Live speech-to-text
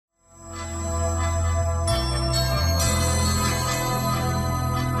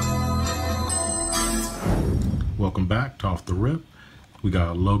welcome back to Off the Rip. We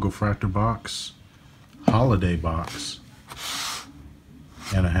got a Logofractor box, holiday box,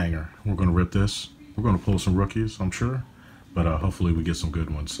 and a hanger. We're going to rip this. We're going to pull some rookies, I'm sure, but hopefully we get some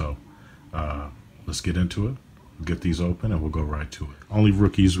good ones. So let's get into it. We'll get these open and we'll go right to it. Only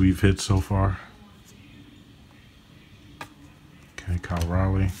rookies we've hit so far. Okay, Kyle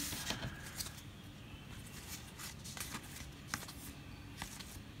Raleigh.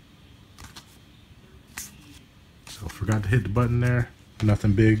 So forgot to hit the button there.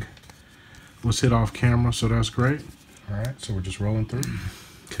 Nothing big was hit off camera, so that's great. All right, so we're just rolling through.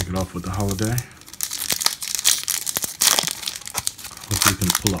 Kick it off with the holiday. Hopefully we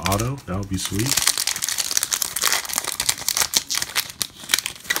can pull an auto. That would be sweet.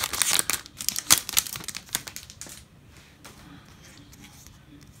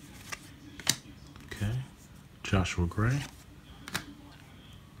 Okay, Joshua Gray.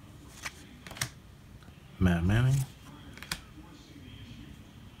 Matt Manning.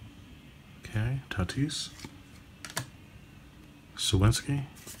 Okay, Tatis. Sawinski.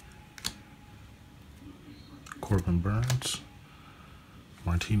 Corbin Burns.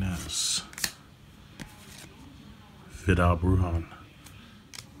 Martinez. Vidal Brujan.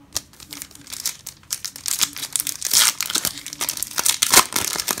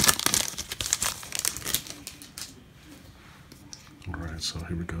 Alright, so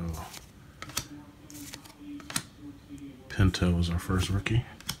here we go. Pinto is our first rookie.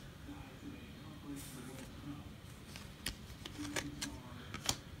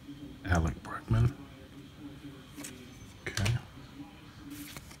 Alec Bregman. Okay.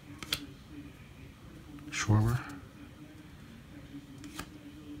 Schwarber.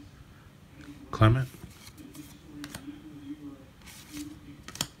 Clement.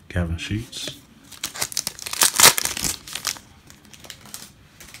 Gavin Sheets.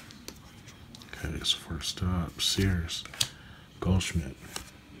 Okay, so first up, Sears. Goldschmidt.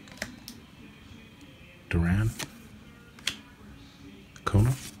 Duran.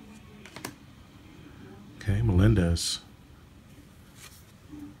 Kona. Okay, Melendez.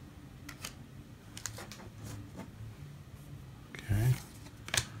 Okay.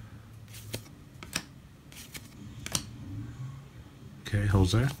 Okay,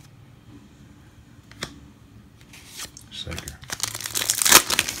 Jose. Sager.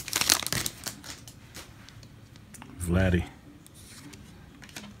 Vladdy.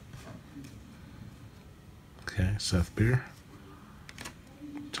 Okay, Seth Beer.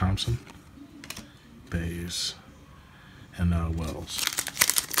 Thompson. Bays. And Wells.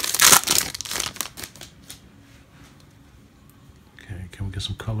 Okay, can we get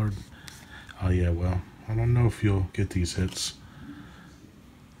some colored? Oh yeah, well, I don't know if you'll get these hits.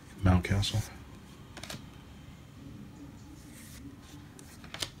 Mountcastle.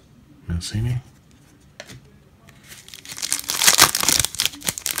 Mancini.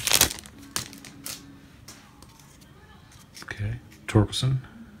 Okay, Torkelson.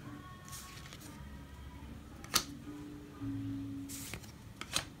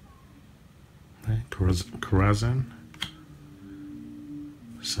 Okay, Corazon.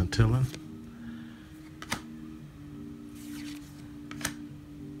 Santillan.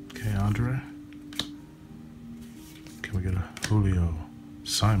 Okay, Andre. Can we get a Julio?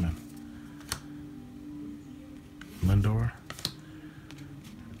 Simon. Lindor.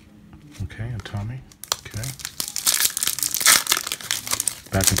 Okay, and Tommy. Okay.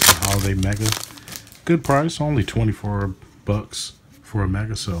 Back into the holiday mega. Good price, only 24 bucks for a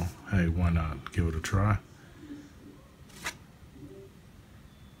mega, so hey, why not give it a try?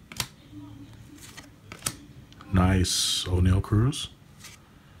 Nice O'Neal Cruz.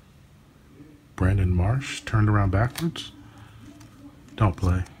 Brandon Marsh turned around backwards. Don't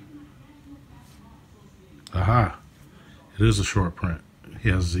play. Aha. It is a short print. He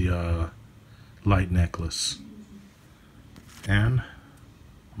has the light necklace. And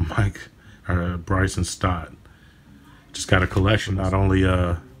Bryson Stott. Just got a collection, not only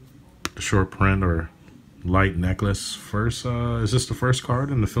the short print or light necklace. First, is this the first card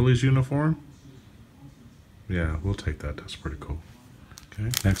in the Phillies uniform? Yeah, we'll take that. That's pretty cool.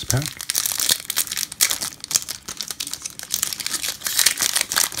 Okay, next pack.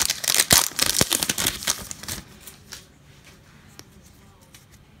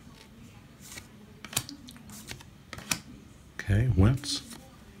 Okay, Wentz.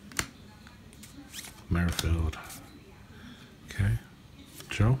 Merrifield. Okay,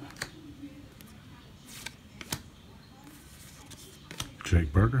 Joe.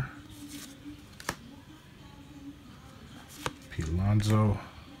 Jake Berger. Pete Alonso.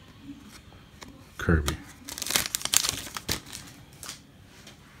 Kirby.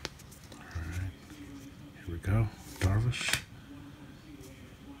 All right, here we go. Darvish,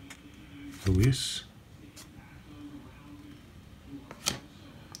 Luis,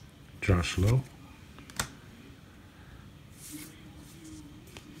 Josh Lowe,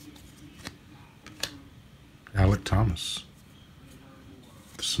 Alec Thomas,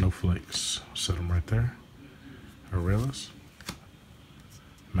 the Snowflakes, set them right there. Arelis,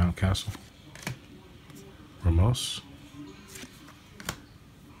 Mountcastle, Ramos,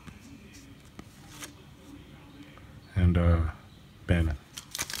 and Bannon.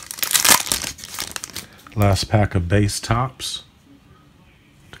 Last pack of base Topps.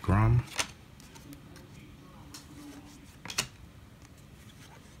 DeGrom.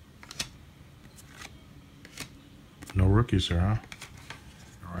 No rookies there, huh?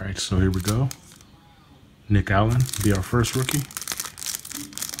 All right, so here we go. Nick Allen be our first rookie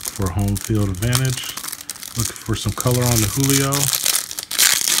for home field advantage. Looking for some color on the Julio,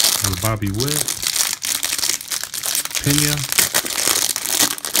 on the Bobby Witt, Pena,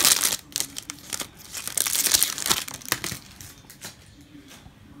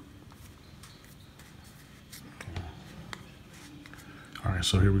 all right,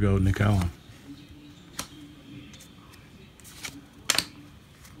 so here we go, Nick Allen.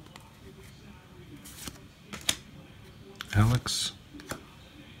 Alex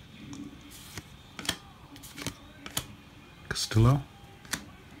Castillo,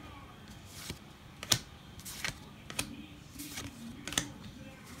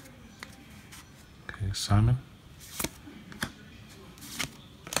 okay, Simon,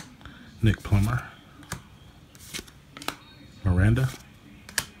 Nick Plummer, Miranda,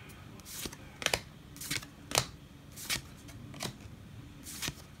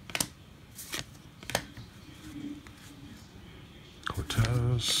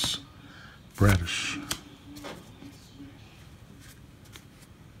 Cortez, Bradish,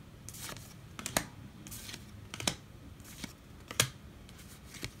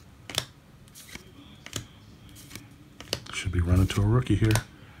 should be running to a rookie here.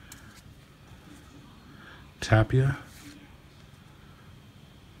 Tapia,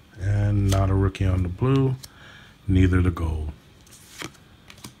 and not a rookie on the blue, neither the gold.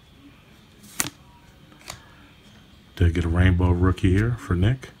 Did get a rainbow rookie here for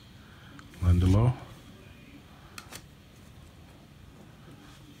Nick Lindelo.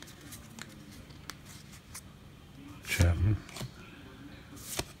 Chapman.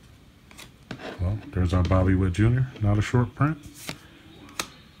 Well, there's our Bobby Witt Jr., not a short print.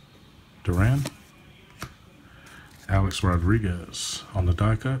 Duran. Alex Rodriguez on the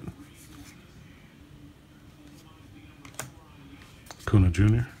die cut. Kuna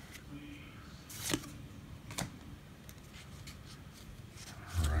Jr.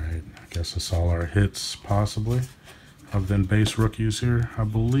 Alright, I guess that's all our hits possibly. Other than base rookies here, I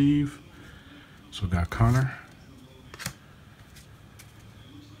believe. So we got Connor.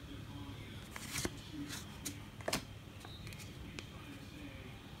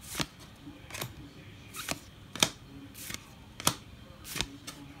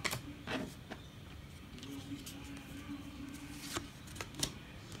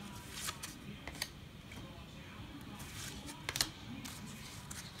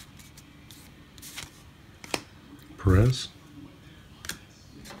 Perez,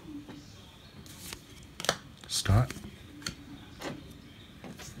 Stott,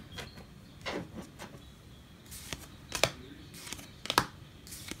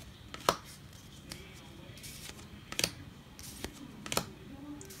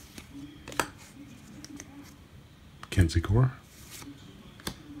 Kenzie Gore,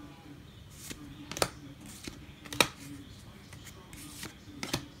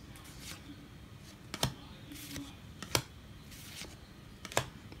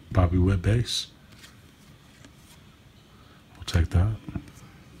 Bobby Witt base. We'll take that.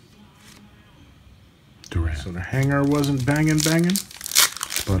 Durant. So the hanger wasn't banging, but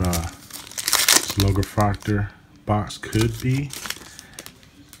this Logofractor box could be.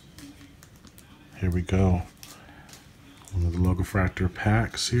 Here we go. One of the Logofractor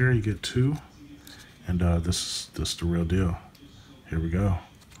packs here. You get two, and this is the real deal. Here we go.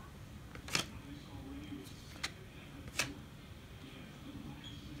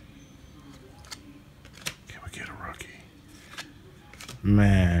 Get a rookie.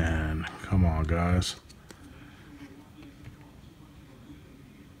 Man, come on, guys.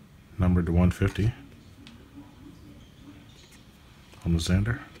 Numbered to 150. On the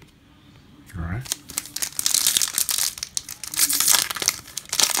Xander. All right.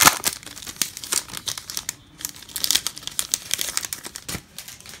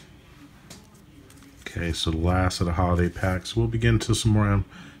 Okay, so the last of the holiday packs. We'll begin to some more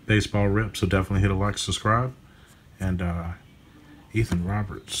baseball rips, so definitely hit a like, subscribe, and Ethan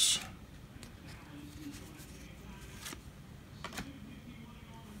Roberts.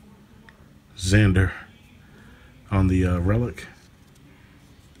 Xander on the relic.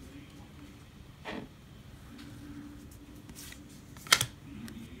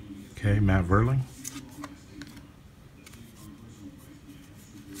 Okay, Matt Verling.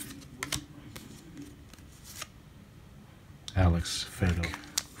 Alex Fado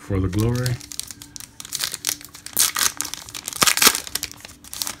for the glory.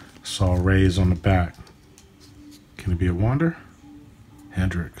 Saw Rays on the back. Can it be a Wander?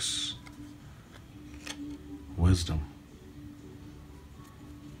 Hendricks. Wisdom.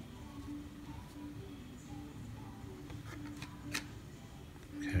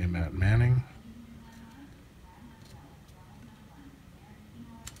 Okay, Matt Manning.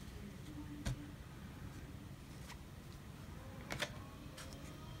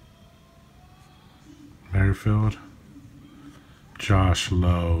 Merrifield. Josh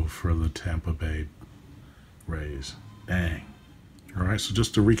Lowe for the Tampa Bay Rays. Dang. All right, so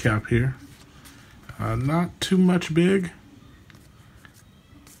just to recap here. Not too much big.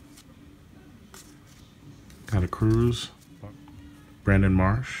 Got a Cruz. Brandon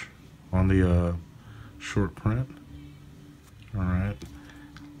Marsh on the short print. All right.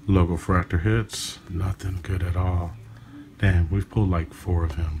 Logofractor hits. Nothing good at all. Damn, we've pulled like 4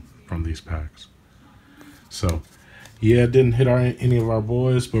 of him from these packs. So, yeah, it didn't hit any of our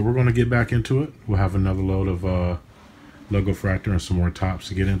boys, but we're going to get back into it. We'll have another load of Logofractor and some more tops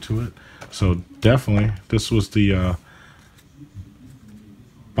to get into it. So, definitely, this was the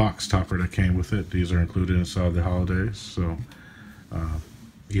box topper that came with it. These are included inside the holidays. So,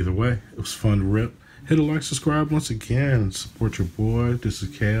 either way, it was fun to rip. Hit a like, subscribe once again. Support your boy. This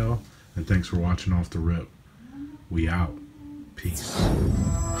is Kale, and thanks for watching Off the Rip. We out. Peace.